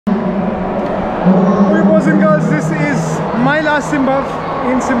Okay, boys and girls, this is my last Simbav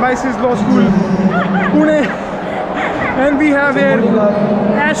in Symbiosis Law School, Pune, and we have here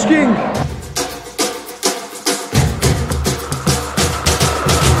Ash King.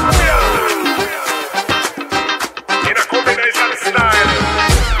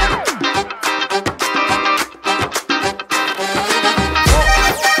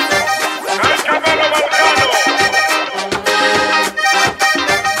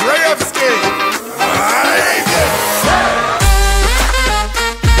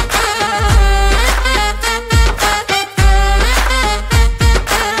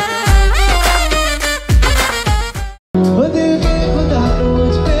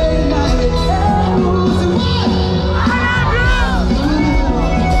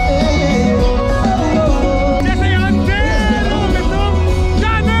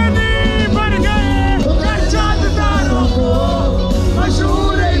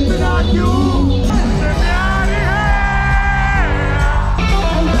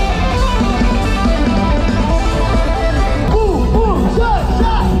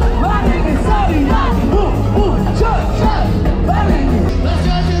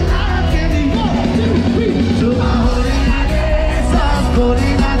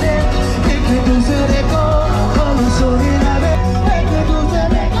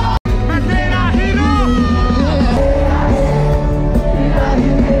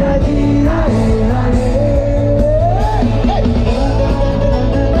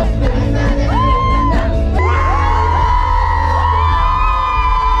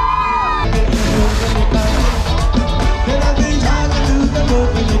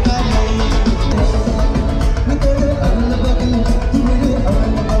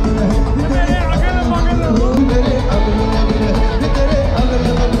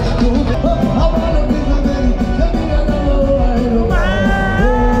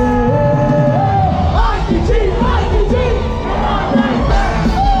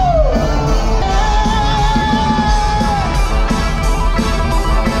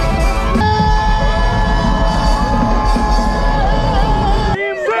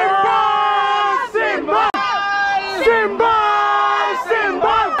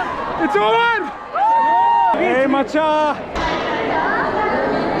 It's over! Hey macha!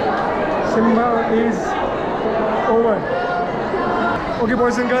 Simba is over. Okay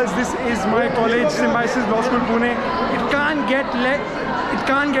boys and girls, this is my college, Symbiosis Law School Pune. It can't get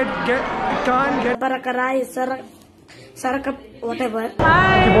whatever.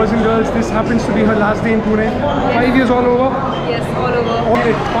 Hi. Okay boys and girls, this happens to be her last day in Pune. 5 years all over? Yes, all over.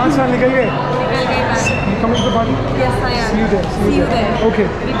 Okay, 5 साल निकल गए? You coming to the party? Yes, I am. See you there. See you there. Okay.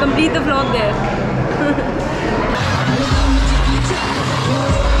 We complete the vlog there.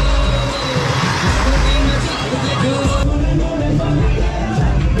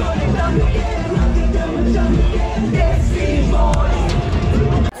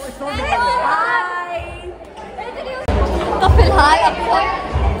 तो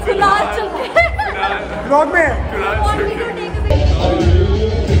फिलहाल चल रहे हैं blog में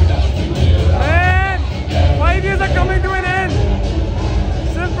 5 years are coming to an end.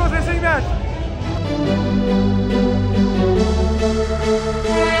 Still processing that.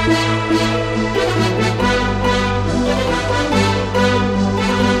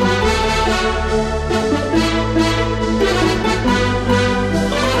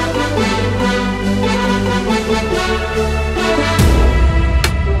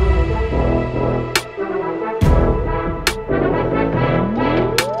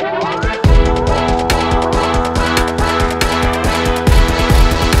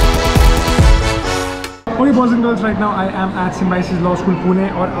 Okay boys and girls, right now I am at Symbiosis Law School Pune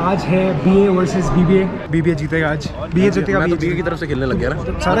और आज है BA versus BBA. BBA जीतेगा आज. BA जीतेगा. मैं तो BA की तरफ से खेलने लग गया ना.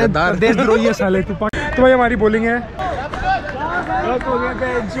 सारे देशद्रोही है साले. तो भाई हमारी बॉलिंग है.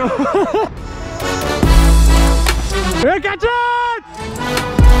 Catch it!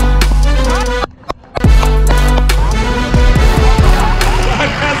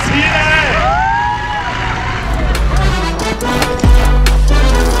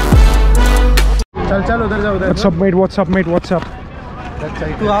 चल उधर जा उधर. What's up mate?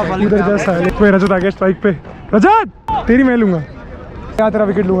 तू आप उधर जा साले. कोई रजत आ गया स्ट्राइक पे. रजत तेरी मैं लूंगा. क्या तेरा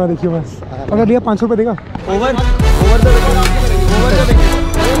विकेट लूंगा देखियो मैं. अगर लिया 500 रुपये देगा. Over the wicket.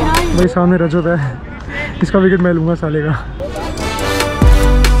 भाई सामने रजत है. इसका विकेट मैं लूंगा साले का.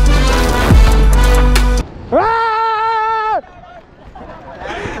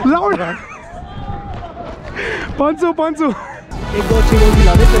 लाउड 500 एक दो अच्छी बॉल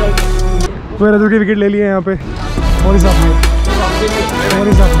खिला दे तेरा. रजत की विकेट ले लिए यहाँ पे. और हिसाब में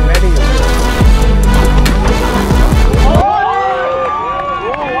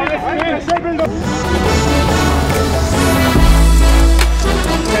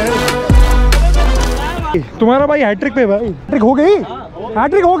तुम्हारा भाई हैट्रिक पे भाई। हैट्रिक हो गई,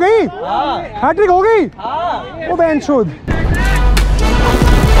 हैट्रिक हो गई, हैट्रिक हो गई। ओ बेंचोद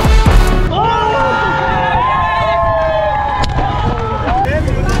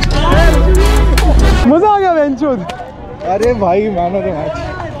मजा आ गया बेंचोद। अरे भाई मानो तो मैच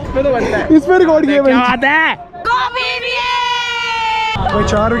इसमें तो बनता है, इसमें रिकॉर्ड किया क्या बात है। भाई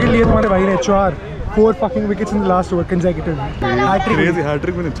 4 विकेट लिए तुम्हारे भाई ने, 4 fucking wickets in the last over consecutively. Crazy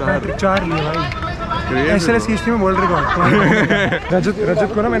hat trick में 4 लिए भाई। एसएलएस की हिस्ट्री में वर्ल्ड रिकॉर्ड।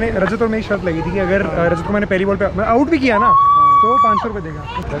 रजत को ना मैंने, रजत और मेरी शर्त लगी थी कि अगर रजत को मैंने पहली बॉल पे आउट भी किया ना तो 500 रुपए देगा।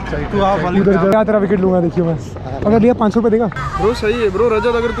 तू आप वाली उधर क्या तेरा विकेट लूंगा देखिए बस। अगर लिया 500 रुपए देगा। ब्रो सही है ब्रो।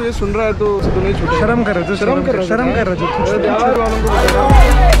 रजत अगर तू ये सुन रहा है तो नहीं छूटेगा। शर्म कर रजत, शर्म कर रजत।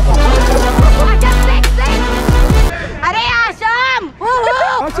 अरे आशम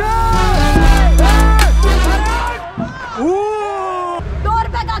 2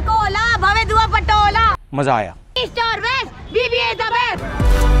 रुपए का कोला भवे दुआ पटोला। मजा आया।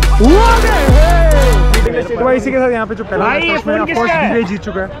 तो भाई इसी के साथ यहाँ पे जो पहला मैच जीत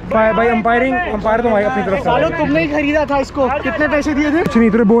चुका है भाई। अंपायर तो भाई अपनी तरफ सालो तुमने ही खरीदा था इसको, कितने पैसे दिए थे? कुछ नहीं,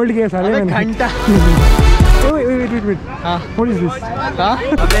 इतने बोल्ड किया साले मैंने। घंटा। Wait. What is this?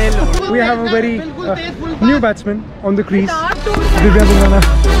 We have a very new batsman on the crease. Divya Bungana.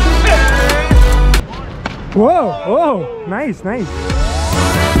 Whoa, nice.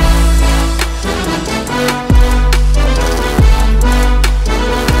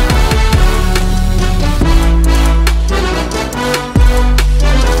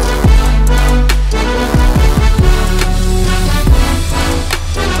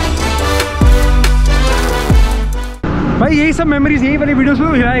 भाई यही सब मेमोरीज, यही वाली वीडियोस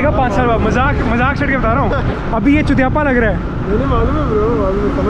में हिलाएगा 5 साल बाद। मजाक छड़ के बता रहा हूँ। अभी ये चुतियापा लग रहा है। मालूम है ब्रो,